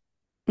poignant.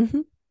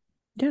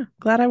 Yeah,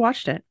 glad I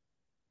watched it.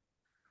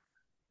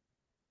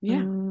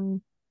 Yeah.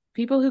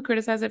 People who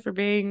criticize it for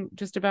being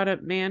just about a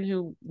man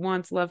who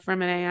wants love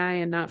from an AI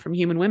and not from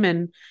human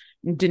women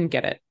didn't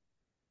get it.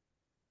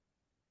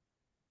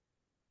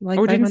 Like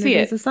or didn't see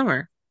Days of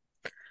Summer.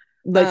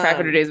 Like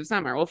 500 Days of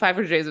Summer. Well,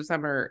 500 Days of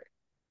Summer.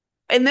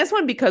 And this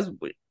one, because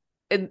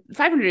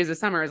 500 Days of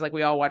Summer is like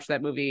we all watch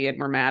that movie and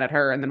we're mad at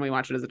her, and then we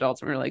watch it as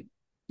adults and we're like,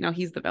 no,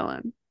 he's the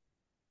villain.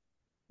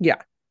 Yeah.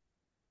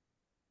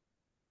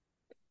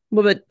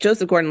 Well, but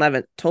Joseph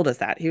Gordon-Levitt told us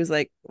that. He was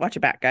like, watch it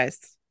back, guys.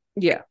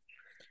 Yeah.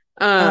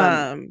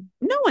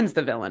 No one's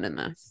the villain in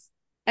this.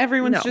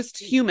 Everyone's just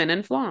human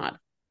and flawed.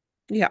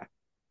 Yeah.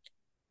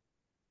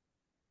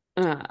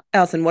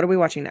 Allison, what are we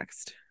watching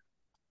next?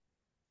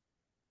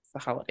 It's the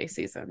holiday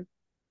season.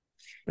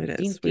 It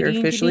is. We are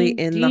officially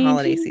in the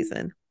holiday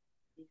season.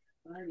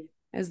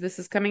 As this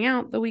is coming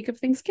out the week of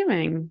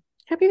Thanksgiving.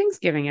 Happy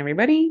Thanksgiving,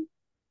 everybody.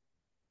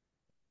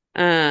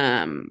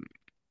 We're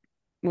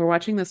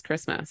watching this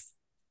Christmas.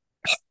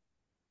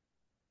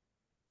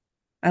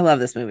 I love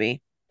this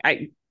movie.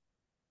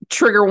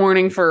 Trigger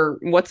warning for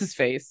what's his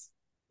face.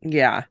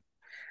 Yeah.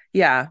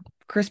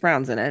 Chris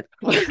Brown's in it.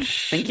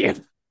 Thank you.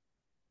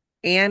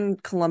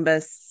 And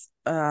Columbus.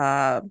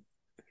 I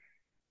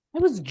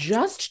was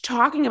just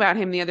talking about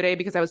him the other day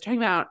because I was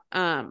talking about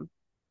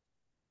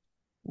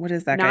what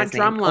is that guy's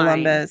name?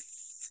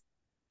 Columbus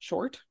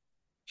Short.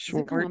 Is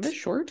it Columbus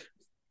Short?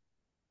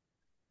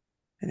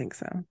 I think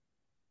so.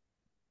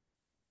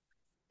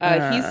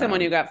 He's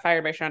someone who got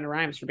fired by Shonda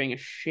Rhimes for being a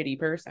shitty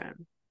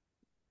person.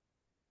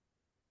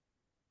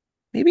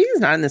 Maybe he's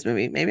not in this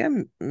movie. Maybe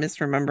I'm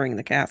misremembering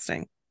the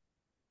casting.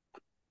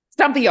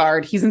 Stomp the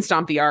Yard. He's in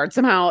Stomp the Yard.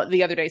 Somehow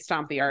the other day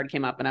Stomp the Yard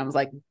came up and I was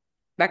like,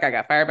 that guy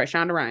got fired by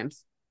Shonda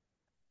Rhimes.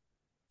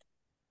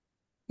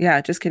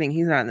 Yeah, just kidding.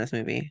 He's not in this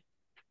movie.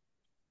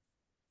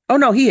 Oh,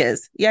 no, he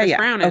is. Yeah, Chris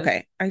Brown is.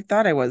 Okay. I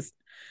thought I was.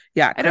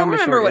 Yeah, I don't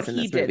remember what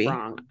he did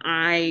wrong.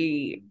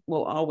 I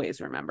will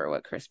always remember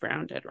what Chris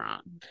Brown did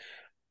wrong.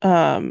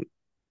 I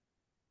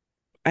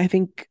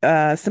think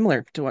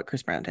similar to what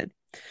Chris Brown did.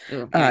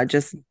 Okay.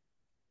 Just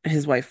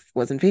his wife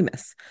wasn't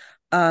famous.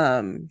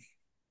 Anyway,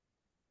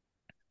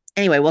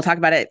 we'll talk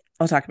about it.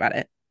 I'll talk about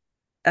it.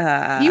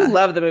 You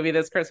love the movie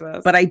this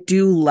Christmas. But I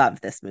do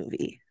love this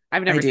movie.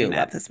 I've never seen it. I do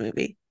love this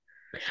movie.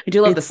 I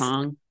do love the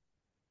song.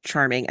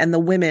 Charming. And the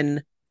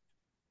women,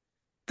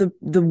 the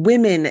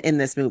women in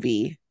this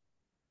movie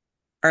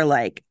are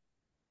like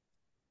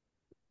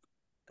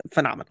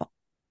phenomenal.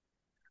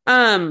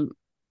 The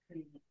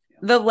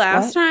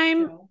last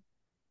time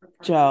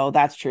Joe,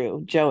 that's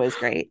true. Joe is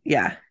great.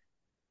 Yeah.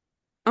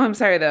 Oh, I'm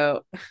sorry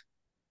though.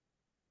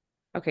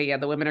 Okay, yeah,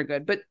 the women are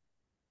good, but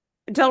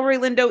Delroy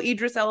Lindo,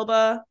 Idris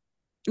Elba,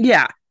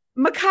 yeah,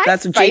 Mekhi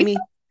that's Phifer. Jamie.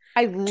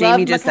 I love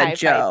Jamie just said Mekhi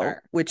Joe, Phifer.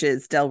 which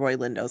is Delroy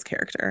Lindo's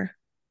character.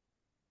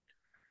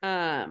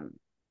 Um,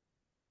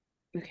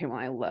 okay, well,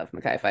 I love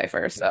Mekhi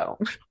Phifer. So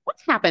what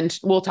happened?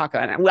 We'll talk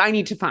about it. Well, I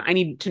need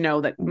to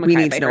know that We Mekhi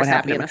need to know Phifer what is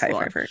happy happened in to the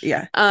Mekhi school. Phifer.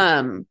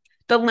 Yeah.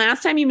 The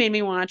last time you made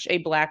me watch a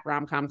black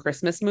rom-com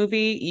Christmas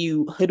movie,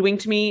 you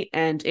hoodwinked me,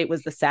 and it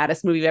was the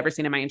saddest movie I've ever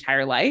seen in my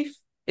entire life.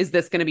 Is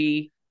this going to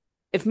be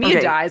if Mia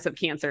Okay. dies of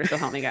cancer? So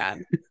help me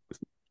God.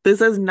 This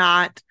is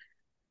not.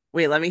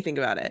 Wait, let me think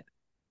about it.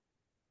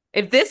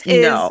 If this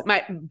is No,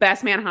 my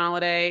best man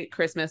holiday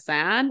Christmas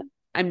sad,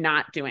 I'm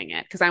not doing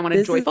it because I want a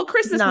this is joyful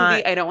Christmas not.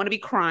 movie. I don't want to be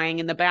crying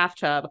in the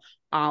bathtub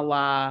a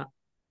la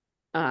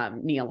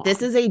Nia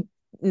This Long. is a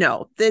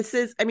no. This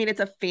is. I mean, it's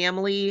a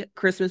family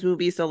Christmas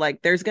movie, so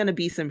like, there's gonna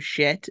be some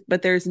shit,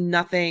 but there's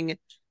nothing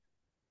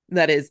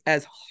that is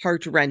as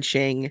heart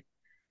wrenching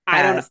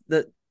I don't know. as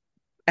the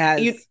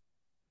You, as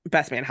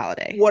Best Man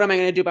Holiday. what am I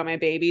going to do about my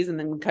babies? And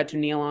then cut to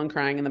Nia Long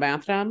crying in the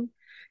bathtub.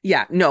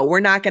 Yeah, no, we're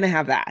not gonna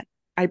have that.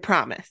 I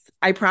promise.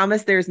 I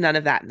promise. There's none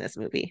of that in this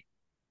movie.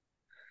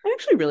 I'm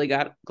actually really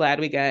glad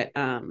we get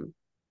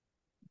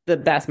the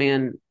best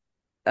man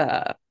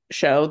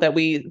show that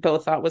we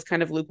both thought was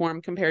kind of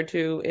lukewarm compared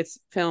to its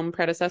film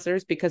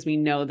predecessors because we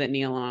know that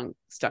Nia Long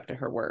stuck to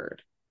her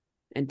word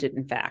and did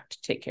in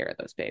fact take care of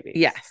those babies.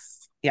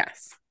 Yes.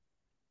 Yes.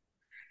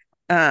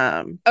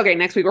 Okay,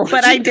 next week we're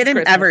but I watching This didn't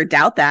Christmas. ever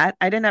doubt that.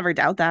 I didn't ever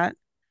doubt that.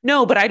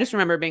 No, but I just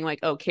remember being like,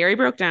 oh, Carrie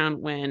broke down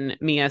when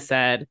Mia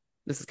said,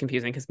 this is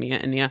confusing because Mia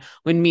and Nia,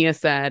 when Mia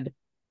said,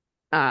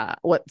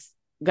 what's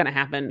gonna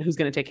happen, who's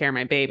gonna take care of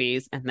my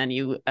babies, and then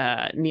you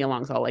Nia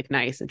Long's all like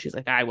nice, and she's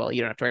like, I will,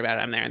 you don't have to worry about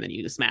it, I'm there, and then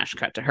you smash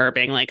cut to her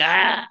being like,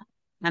 and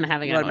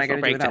having an What am I emotional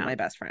going to do without breakdown. my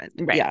best friend?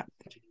 Right. Yeah.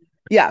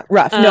 Yeah,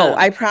 rough. No,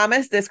 I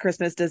promise this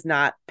Christmas does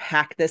not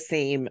pack the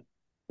same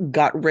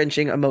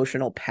gut-wrenching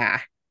emotional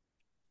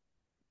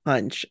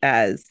punch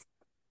as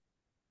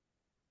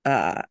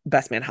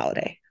Best Man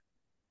Holiday.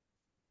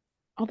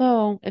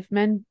 Although if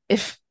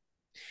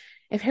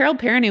Harold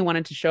Perrineau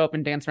wanted to show up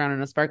and dance around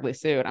in a sparkly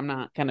suit, I'm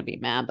not gonna be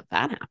mad that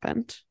that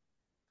happened.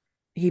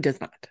 He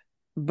does not.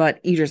 But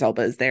Idris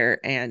Elba is there,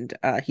 and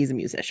he's a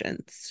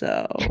musician,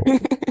 so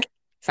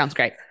Sounds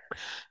great.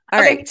 All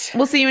okay, right.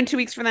 We'll see you in 2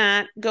 weeks for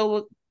that.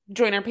 Go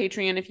join our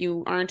Patreon if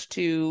you aren't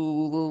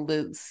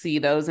to see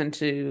those and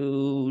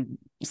to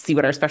see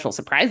what our special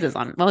surprise is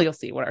on. Well, you'll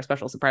see what our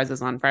special surprise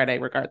is on Friday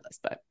regardless,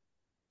 but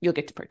you'll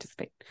get to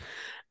participate.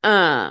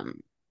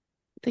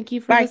 Thank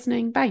you for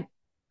listening. Bye.